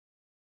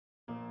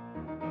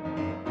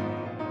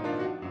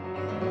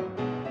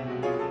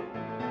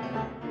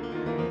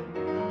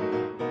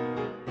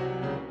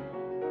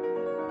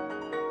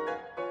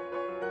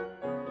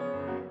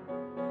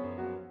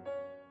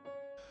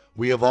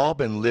We have all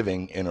been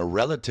living in a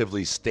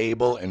relatively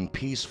stable and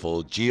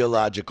peaceful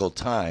geological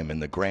time in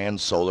the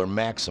grand solar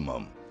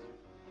maximum.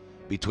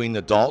 Between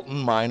the Dalton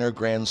Minor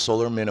Grand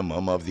Solar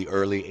Minimum of the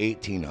early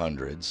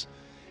 1800s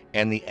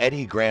and the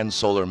Eddy Grand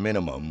Solar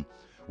Minimum,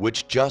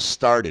 which just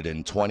started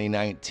in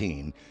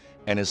 2019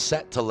 and is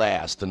set to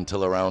last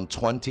until around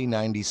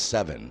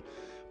 2097,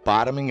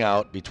 bottoming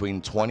out between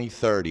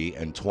 2030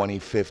 and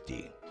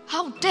 2050.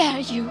 How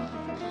dare you!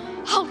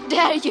 How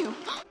dare you!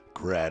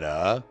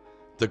 Greta,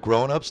 the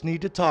grown-ups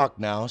need to talk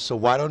now, so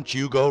why don't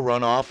you go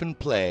run off and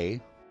play?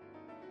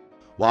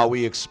 While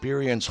we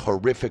experience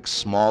horrific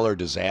smaller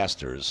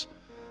disasters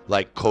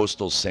like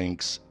coastal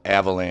sinks,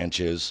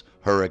 avalanches,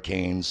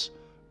 hurricanes,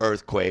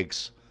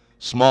 earthquakes,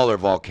 smaller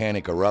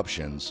volcanic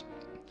eruptions,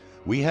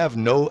 we have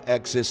no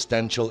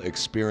existential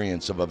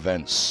experience of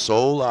events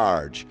so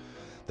large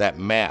that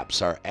maps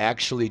are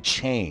actually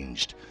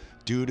changed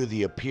due to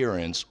the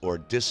appearance or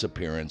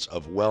disappearance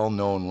of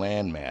well-known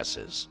land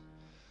masses.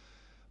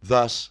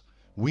 Thus,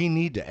 we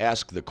need to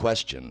ask the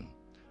question,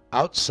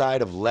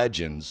 outside of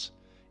legends,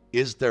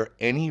 is there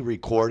any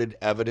recorded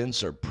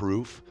evidence or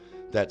proof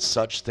that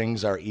such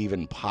things are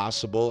even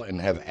possible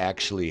and have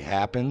actually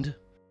happened?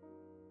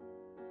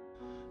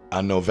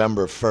 On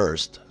November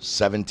 1st,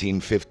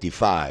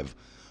 1755,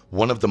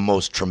 one of the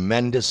most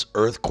tremendous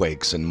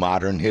earthquakes in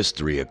modern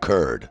history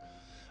occurred.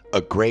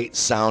 A great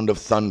sound of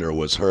thunder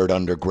was heard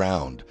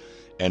underground,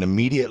 and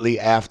immediately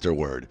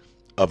afterward,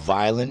 a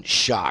violent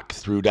shock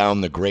threw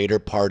down the greater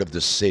part of the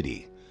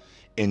city.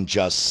 In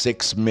just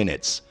 6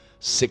 minutes,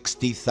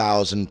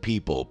 60,000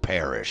 people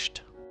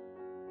perished.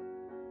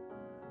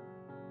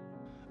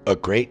 A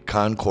great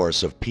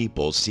concourse of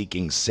people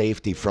seeking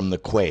safety from the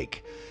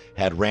quake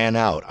had ran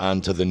out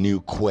onto the new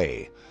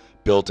quay,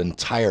 built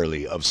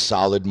entirely of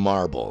solid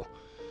marble.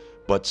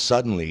 But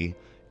suddenly,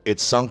 it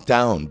sunk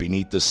down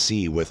beneath the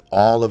sea with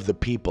all of the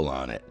people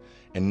on it,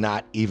 and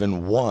not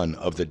even one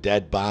of the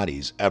dead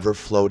bodies ever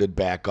floated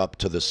back up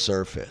to the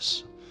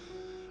surface.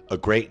 A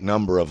great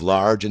number of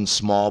large and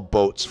small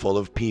boats full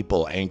of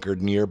people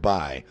anchored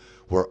nearby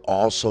were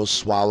also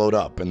swallowed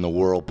up in the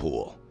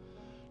whirlpool.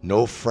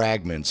 No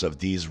fragments of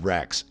these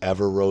wrecks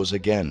ever rose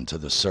again to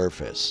the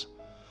surface.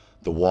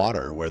 The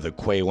water where the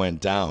quay went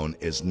down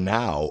is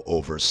now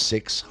over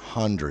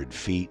 600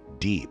 feet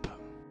deep.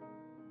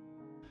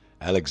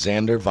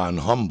 Alexander von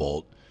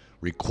Humboldt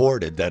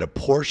recorded that a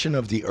portion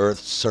of the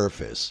Earth's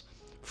surface,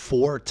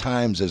 4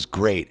 times as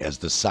great as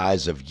the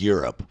size of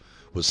Europe,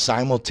 was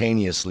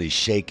simultaneously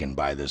shaken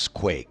by this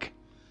quake.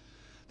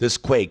 This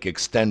quake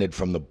extended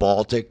from the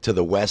Baltic to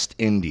the West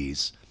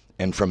Indies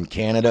and from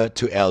Canada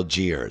to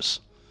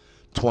Algiers.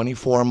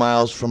 24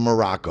 miles from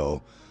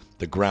Morocco,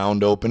 the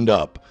ground opened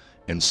up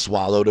and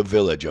swallowed a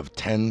village of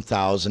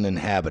 10,000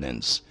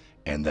 inhabitants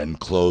and then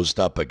closed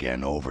up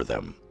again over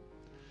them.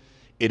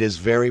 It is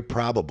very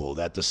probable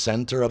that the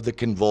center of the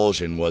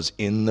convulsion was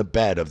in the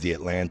bed of the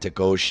Atlantic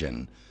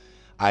Ocean,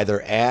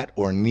 either at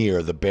or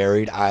near the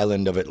buried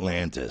island of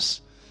Atlantis,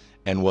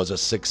 and was a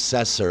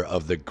successor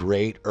of the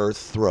great earth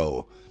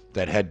throe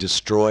that had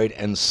destroyed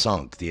and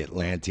sunk the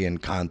Atlantean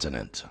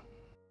continent.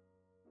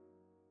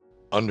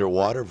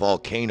 Underwater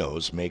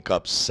volcanoes make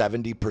up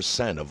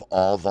 70% of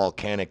all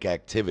volcanic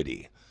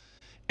activity,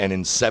 and in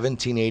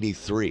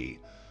 1783,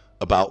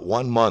 about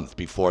 1 month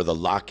before the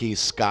Laki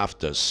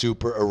Skafta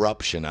super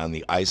eruption on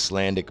the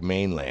Icelandic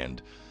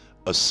mainland,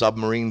 a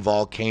submarine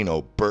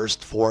volcano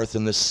burst forth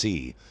in the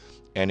sea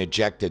and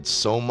ejected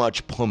so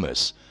much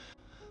pumice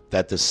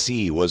that the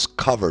sea was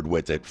covered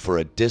with it for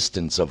a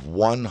distance of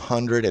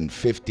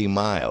 150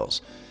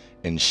 miles,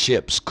 and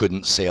ships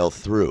couldn't sail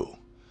through.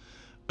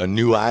 A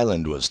new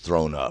island was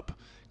thrown up,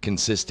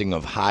 consisting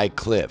of high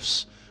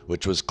cliffs,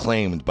 which was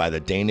claimed by the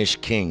Danish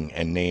king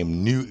and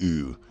named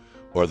Nuu,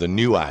 or the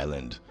New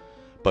Island,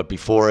 but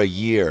before a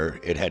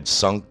year it had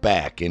sunk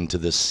back into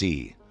the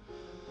sea.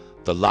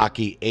 The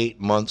Laki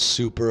 8-month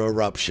super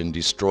eruption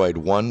destroyed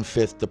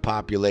 1/5 the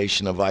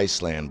population of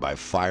Iceland by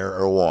fire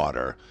or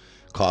water,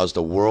 caused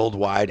a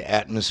worldwide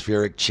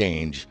atmospheric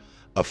change,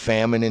 a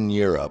famine in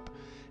Europe,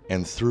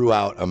 and threw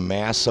out a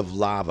mass of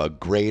lava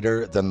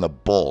greater than the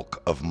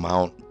bulk of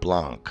Mount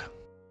Blanc.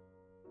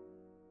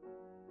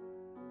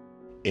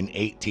 In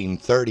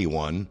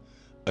 1831,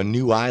 a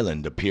new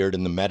island appeared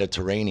in the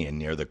Mediterranean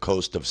near the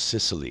coast of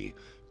Sicily,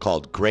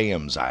 called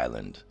Graham's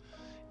Island.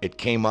 It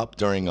came up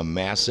during a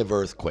massive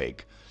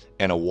earthquake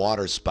and a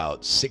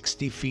waterspout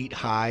 60 feet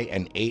high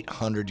and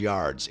 800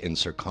 yards in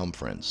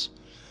circumference.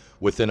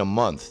 Within a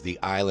month, the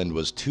island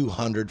was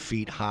 200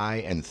 feet high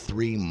and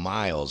 3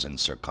 miles in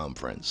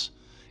circumference.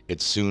 It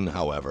soon,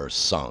 however,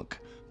 sunk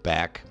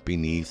back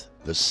beneath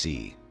the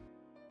sea.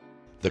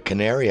 The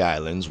Canary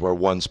Islands were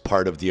once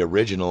part of the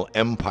original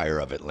Empire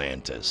of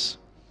Atlantis.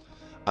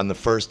 On the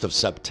 1st of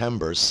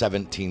September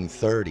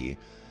 1730,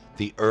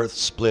 the earth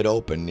split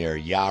open near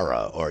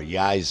Yara or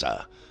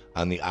Yaiza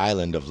on the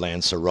island of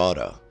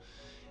Lanzarote.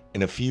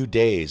 In a few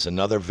days,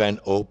 another vent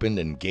opened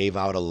and gave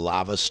out a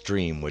lava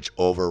stream which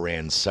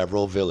overran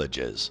several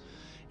villages,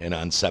 and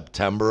on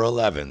September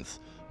 11th,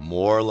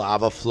 more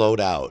lava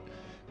flowed out,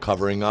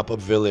 covering up a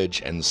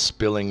village and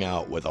spilling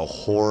out with a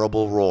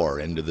horrible roar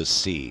into the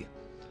sea.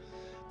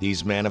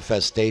 These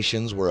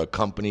manifestations were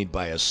accompanied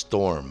by a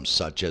storm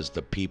such as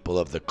the people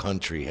of the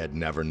country had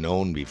never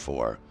known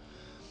before.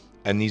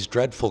 And these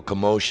dreadful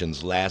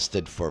commotions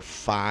lasted for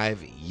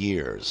 5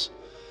 years.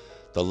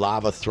 The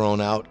lava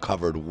thrown out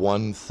covered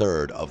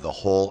 1/3 of the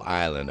whole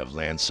island of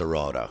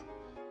Lanzarote.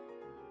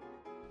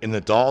 In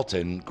the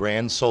Dalton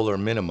Grand Solar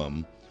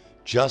Minimum,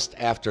 just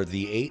after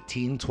the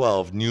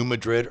 1812 New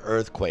Madrid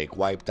earthquake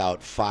wiped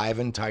out 5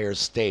 entire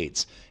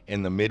states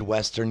in the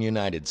Midwestern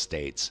United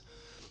States,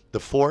 the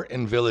fort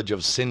and village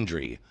of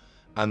Sindri,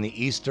 on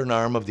the eastern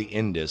arm of the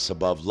Indus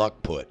above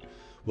Luckput,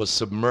 was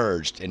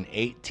submerged in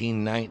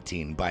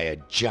 1819 by a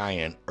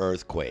giant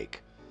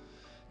earthquake,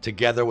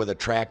 together with a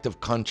tract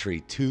of country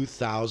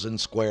 2,000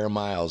 square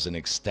miles in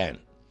extent.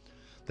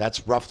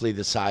 That's roughly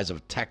the size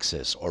of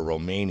Texas or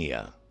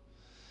Romania.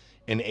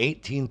 In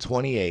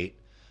 1828,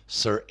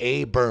 Sir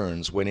A.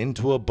 Burns went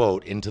into a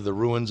boat into the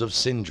ruins of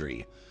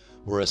Sindri,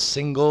 where a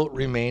single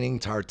remaining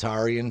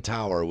Tartarian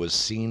tower was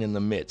seen in the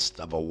midst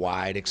of a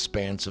wide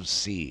expanse of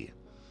sea.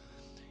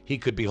 He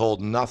could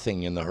behold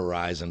nothing in the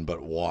horizon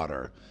but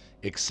water,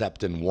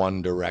 except in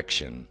one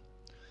direction.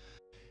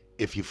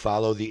 If you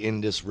follow the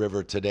Indus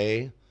River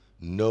today,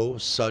 no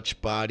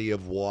such body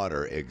of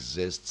water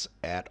exists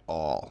at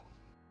all.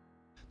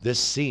 This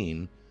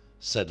scene,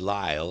 said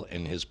Lyell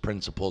in his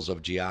Principles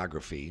of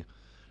Geography,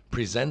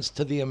 presents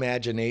to the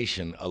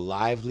imagination a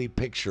lively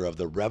picture of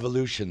the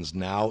revolutions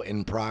now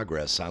in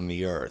progress on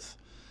the earth,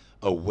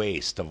 a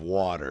waste of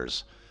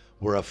waters,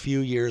 where a few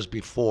years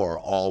before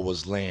all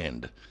was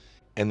land,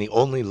 and the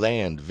only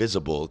land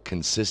visible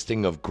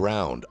consisting of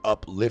ground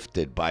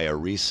uplifted by a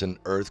recent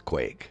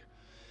earthquake.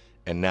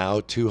 And now,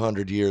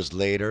 200 years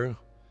later,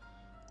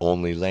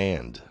 only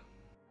land.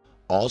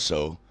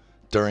 Also,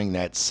 during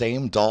that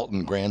same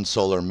Dalton Grand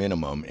Solar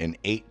Minimum in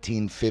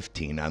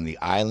 1815 on the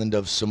island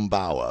of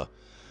Sumbawa,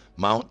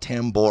 Mount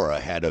Tambora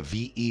had a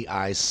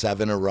VEI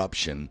 7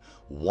 eruption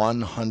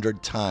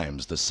 100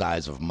 times the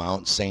size of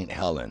Mount St.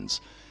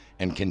 Helens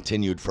and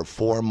continued for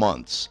 4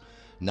 months,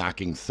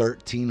 knocking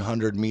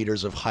 1,300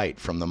 meters of height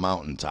from the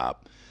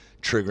mountaintop,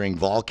 triggering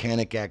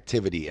volcanic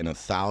activity in a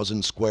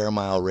 1,000 square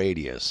mile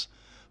radius,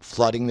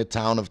 flooding the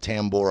town of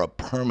Tambora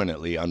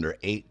permanently under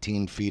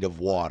 18 feet of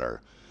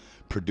water,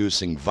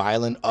 producing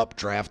violent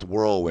updraft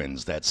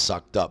whirlwinds that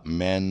sucked up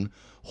men,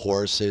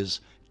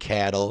 horses,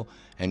 cattle,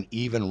 and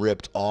even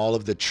ripped all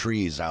of the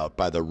trees out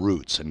by the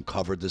roots and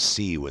covered the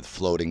sea with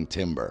floating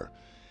timber.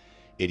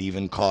 It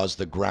even caused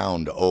the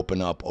ground to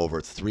open up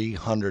over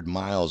 300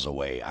 miles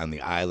away on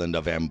the island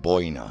of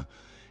Amboina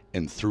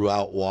and threw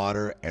out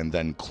water and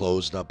then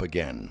closed up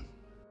again.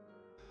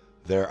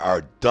 There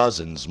are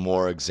dozens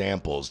more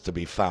examples to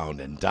be found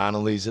in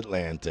Donnelly's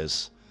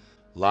Atlantis,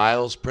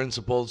 Lyell's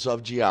Principles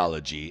of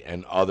Geology,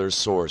 and other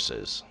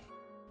sources.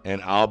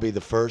 And I'll be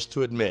the first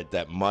to admit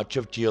that much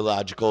of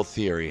geological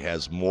theory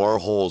has more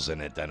holes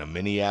in it than a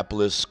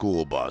Minneapolis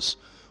school bus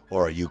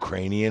or a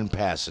Ukrainian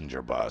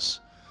passenger bus.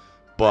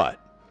 But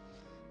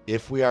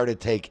if we are to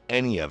take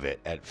any of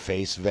it at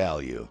face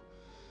value,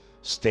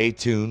 stay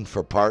tuned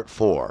for Part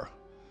 4,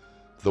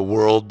 The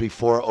World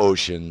Before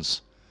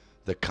Oceans,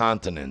 the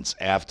Continents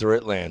After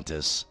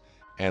Atlantis,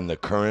 and the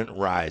current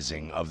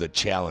rising of the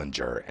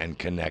Challenger and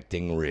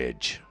connecting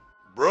ridge.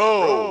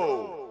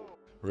 Bro!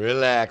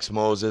 Relax,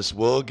 Moses.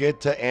 We'll get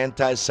to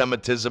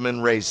anti-Semitism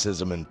and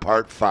racism in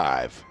Part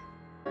 5.